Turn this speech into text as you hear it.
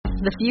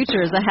The future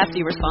is a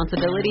hefty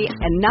responsibility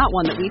and not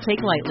one that we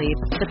take lightly.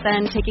 But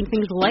then taking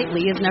things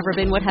lightly has never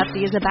been what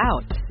Hefty is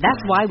about.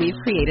 That's why we've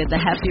created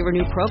the Hefty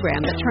Renew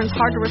program that turns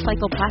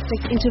hard-to-recycle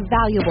plastics into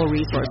valuable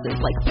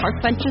resources like park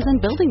benches and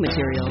building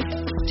materials.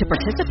 To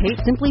participate,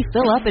 simply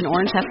fill up an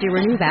orange Hefty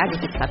Renew bag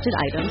with accepted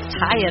items,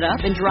 tie it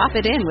up, and drop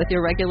it in with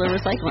your regular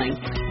recycling.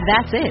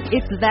 That's it.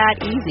 It's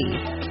that easy.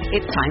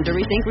 It's time to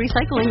rethink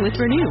recycling with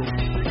Renew.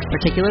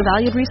 Particular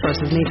valued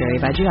resources may vary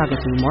by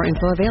geography. More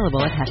info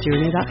available at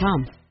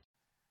heftyrenew.com.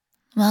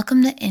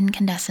 Welcome to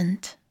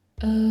Incandescent.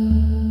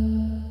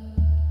 When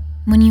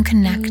you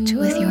connect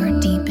with your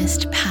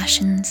deepest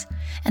passions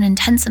and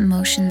intense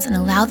emotions and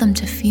allow them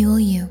to fuel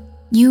you,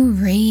 you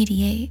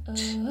radiate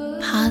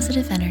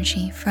positive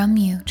energy from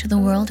you to the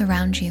world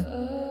around you.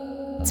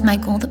 It's my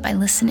goal that by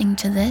listening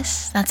to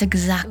this, that's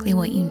exactly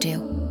what you do.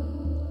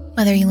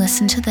 Whether you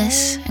listen to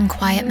this in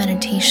quiet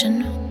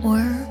meditation or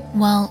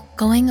while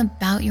going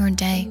about your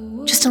day,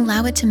 just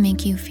allow it to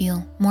make you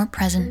feel more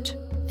present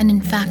and,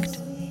 in fact,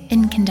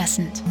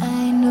 incandescent.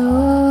 I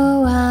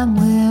know I'm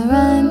where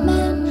I'm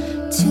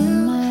meant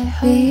to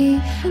be.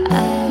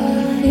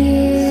 I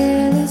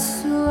feel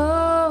it's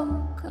so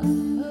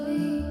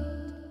complete.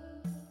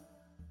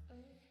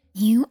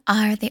 You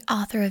are the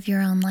author of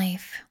your own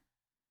life.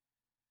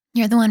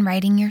 You're the one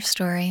writing your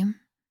story.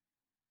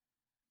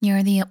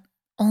 You're the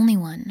only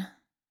one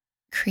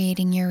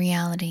creating your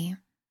reality.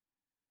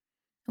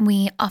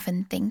 We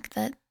often think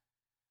that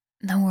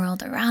the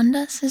world around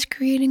us is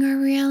creating our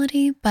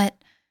reality, but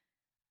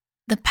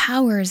the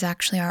power is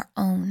actually our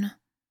own.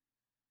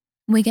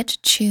 We get to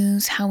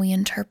choose how we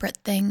interpret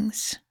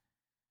things,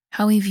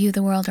 how we view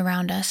the world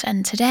around us.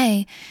 And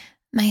today,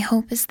 my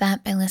hope is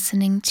that by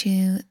listening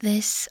to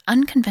this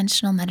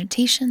unconventional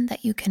meditation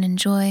that you can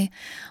enjoy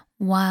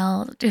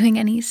while doing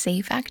any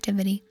safe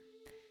activity,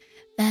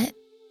 that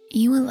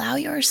you allow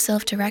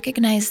yourself to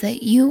recognize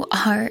that you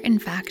are, in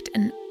fact,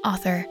 an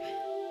author.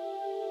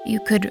 You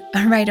could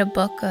write a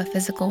book, a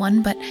physical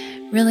one, but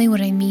really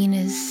what I mean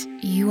is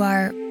you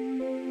are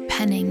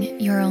penning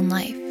your own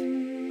life.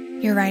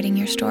 You're writing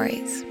your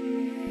stories.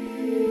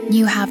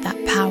 You have that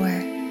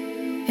power.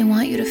 I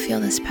want you to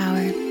feel this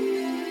power.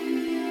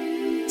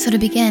 So to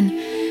begin,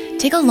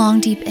 take a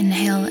long, deep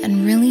inhale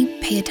and really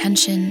pay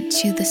attention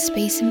to the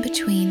space in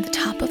between the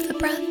top of the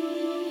breath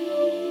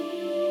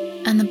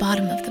and the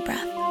bottom of the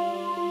breath.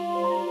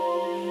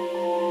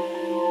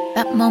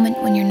 That moment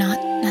when you're not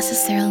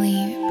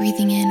necessarily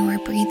breathing in or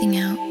breathing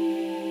out.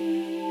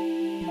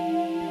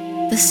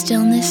 The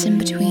stillness in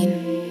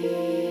between.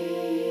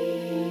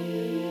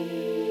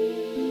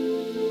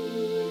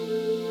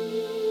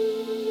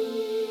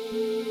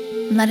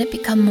 Let it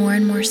become more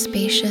and more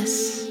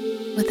spacious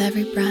with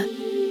every breath.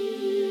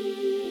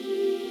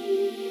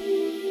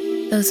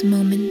 Those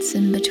moments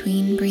in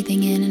between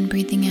breathing in and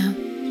breathing out.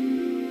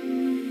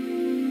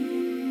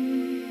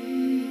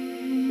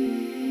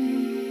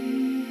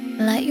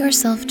 Let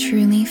yourself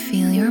truly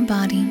feel your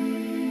body.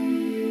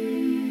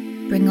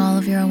 Bring all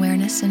of your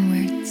awareness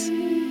inwards.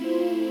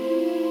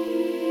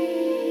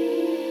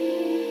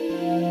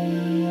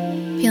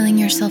 Feeling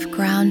yourself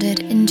grounded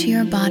into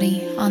your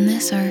body on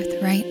this earth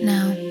right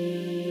now.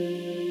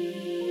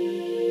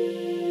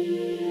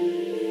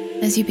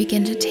 As you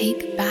begin to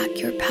take back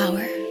your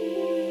power.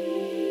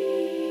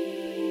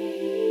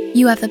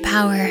 You have the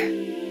power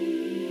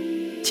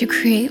to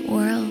create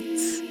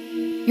worlds,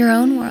 your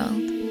own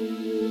world,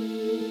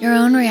 your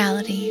own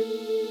reality,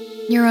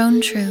 your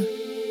own truth.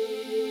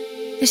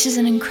 This is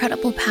an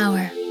incredible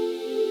power.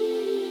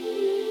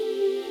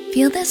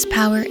 Feel this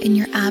power in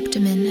your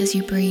abdomen as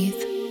you breathe.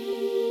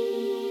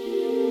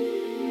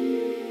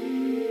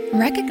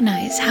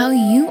 Recognize how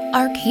you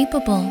are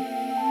capable.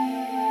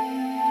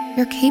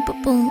 You're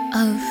capable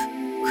of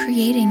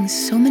creating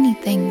so many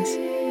things,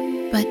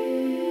 but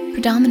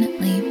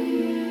predominantly,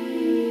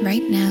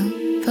 right now,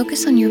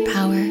 focus on your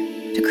power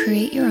to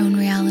create your own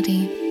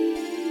reality,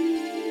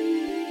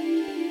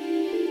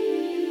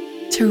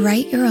 to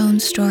write your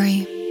own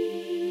story.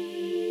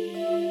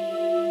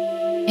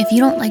 If you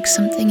don't like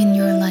something in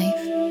your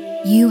life,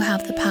 you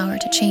have the power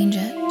to change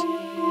it.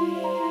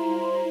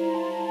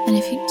 And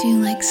if you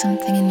do like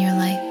something in your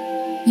life,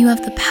 you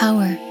have the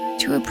power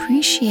to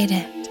appreciate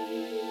it,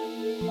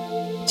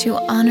 to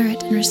honor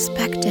it and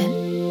respect it,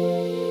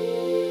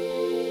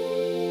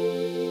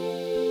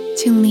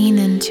 to lean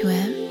into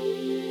it.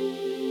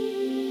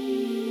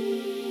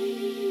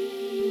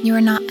 You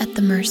are not at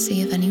the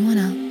mercy of anyone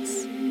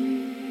else,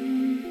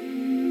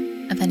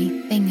 of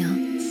anything else.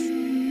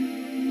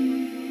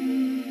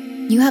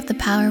 You have the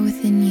power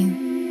within you.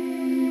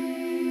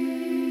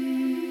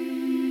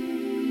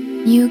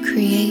 You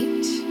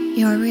create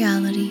your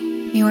reality,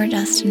 your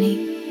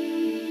destiny.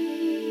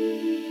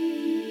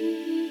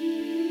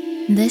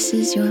 This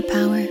is your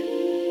power.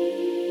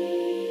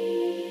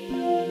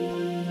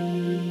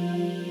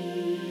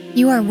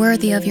 You are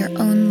worthy of your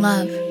own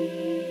love.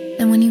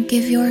 And when you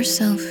give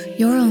yourself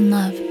your own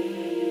love,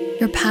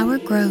 your power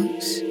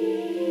grows.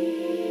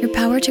 Your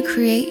power to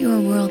create your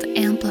world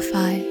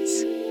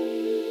amplifies.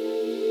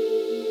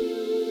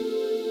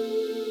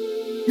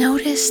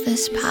 Notice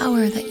this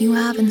power that you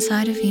have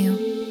inside of you.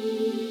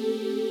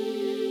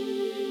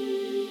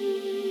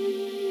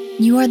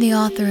 You are the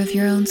author of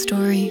your own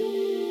story.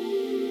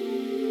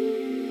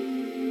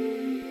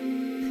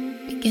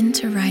 Begin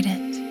to write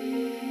it.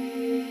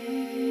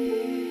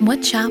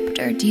 What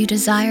chapter do you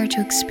desire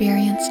to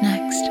experience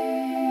next?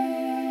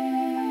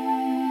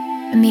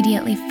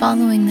 Immediately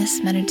following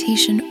this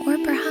meditation, or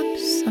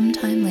perhaps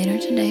sometime later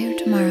today or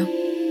tomorrow,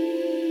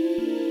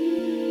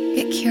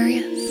 get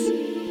curious.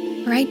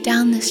 Write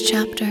down this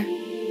chapter.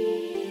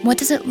 What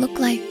does it look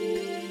like?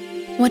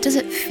 What does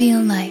it feel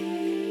like?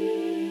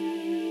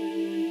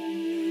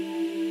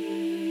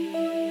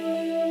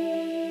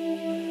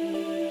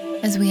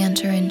 As we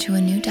enter into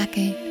a new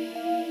decade,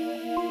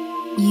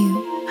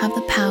 you have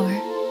the power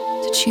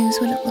to choose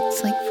what it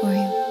looks like for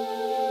you.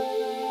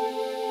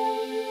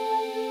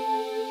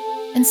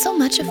 And so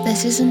much of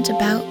this isn't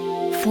about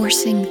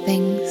forcing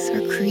things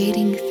or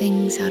creating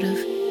things out of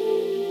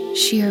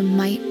sheer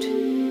might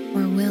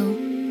or will.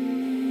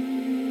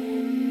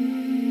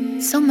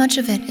 So much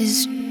of it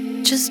is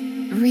just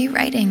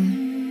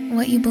rewriting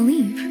what you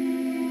believe.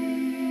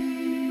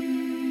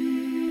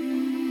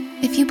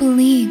 If you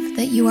believe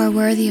that you are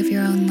worthy of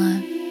your own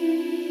love,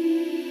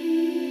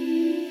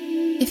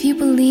 if you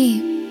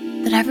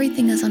believe that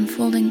everything is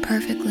unfolding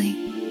perfectly,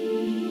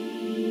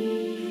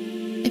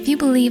 if you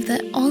believe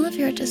that all of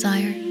your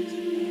desires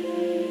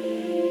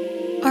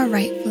are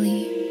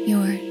rightfully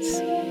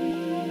yours,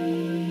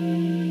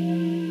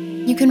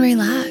 you can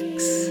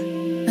relax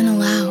and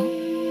allow.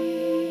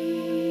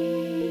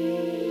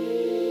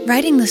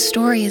 Writing the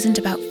story isn't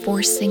about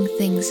forcing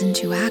things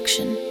into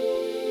action.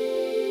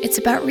 It's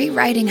about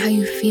rewriting how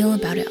you feel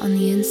about it on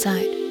the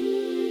inside.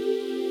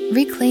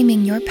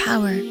 Reclaiming your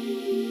power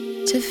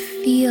to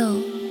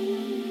feel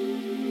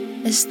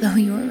as though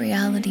your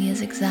reality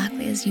is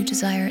exactly as you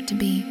desire it to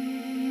be.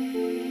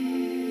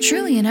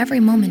 Truly, in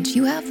every moment,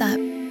 you have that,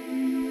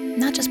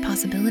 not just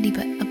possibility,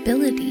 but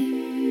ability.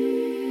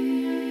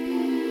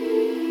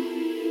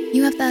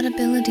 You have that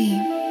ability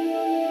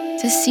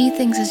to see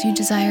things as you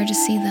desire to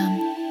see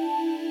them.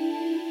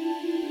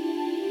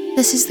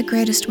 This is the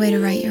greatest way to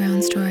write your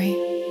own story.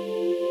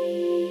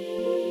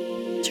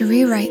 To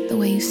rewrite the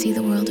way you see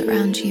the world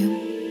around you.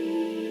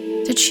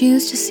 To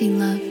choose to see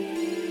love.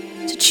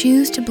 To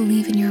choose to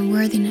believe in your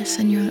worthiness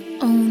and your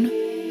own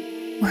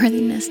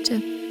worthiness, to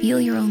feel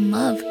your own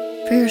love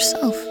for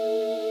yourself.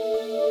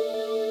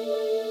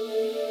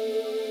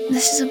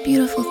 This is a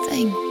beautiful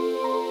thing.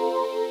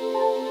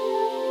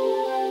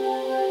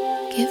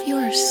 Give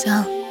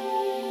yourself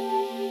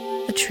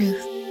the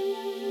truth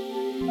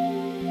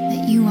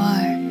that you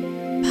are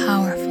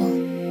powerful.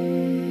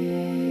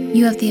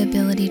 You have the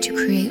ability to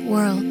create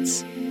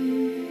worlds.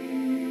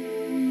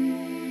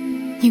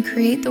 You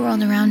create the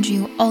world around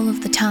you all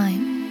of the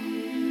time.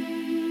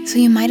 So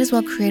you might as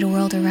well create a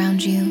world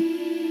around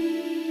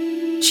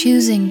you,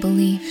 choosing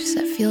beliefs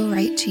that feel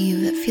right to you,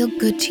 that feel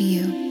good to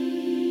you,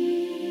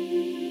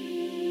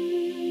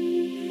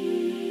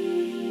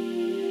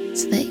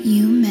 so that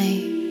you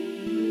may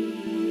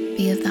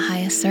be of the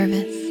highest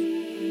service,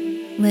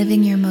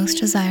 living your most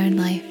desired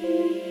life.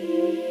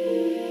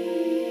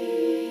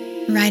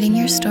 Writing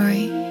your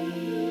story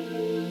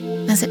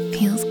as it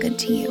feels good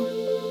to you,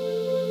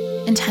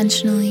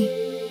 intentionally,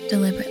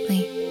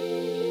 deliberately,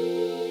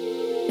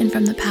 and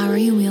from the power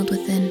you wield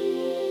within.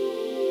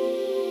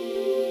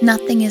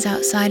 Nothing is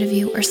outside of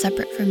you or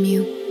separate from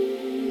you.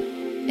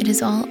 It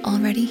is all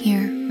already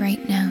here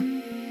right now.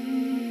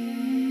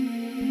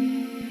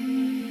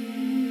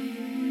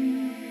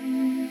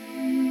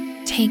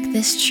 Take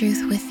this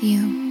truth with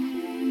you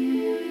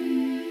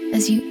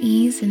as you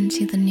ease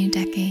into the new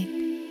decade.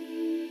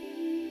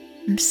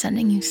 I'm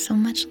sending you so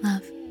much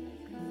love.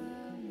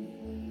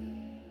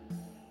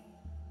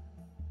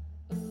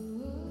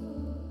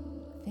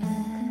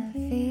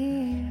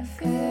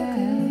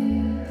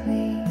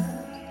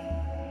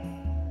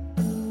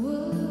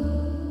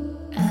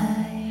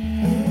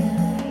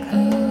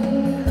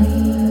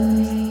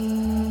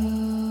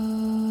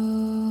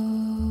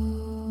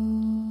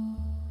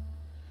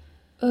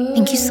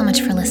 Thank you so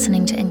much for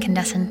listening to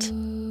Incandescent.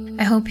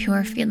 I hope you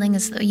are feeling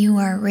as though you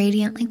are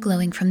radiantly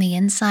glowing from the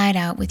inside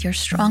out with your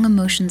strong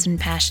emotions and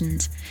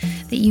passions,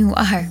 that you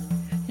are,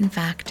 in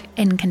fact,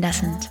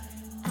 incandescent.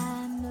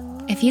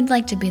 If you'd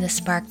like to be the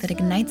spark that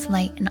ignites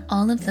light in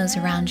all of those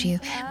around you,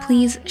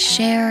 please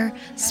share,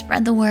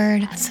 spread the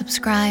word,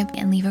 subscribe,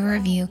 and leave a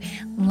review.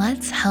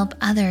 Let's help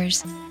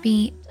others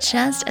be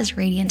just as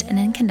radiant and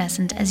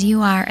incandescent as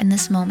you are in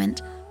this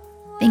moment.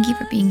 Thank you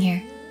for being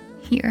here.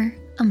 You're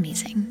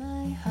amazing.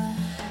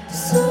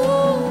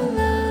 So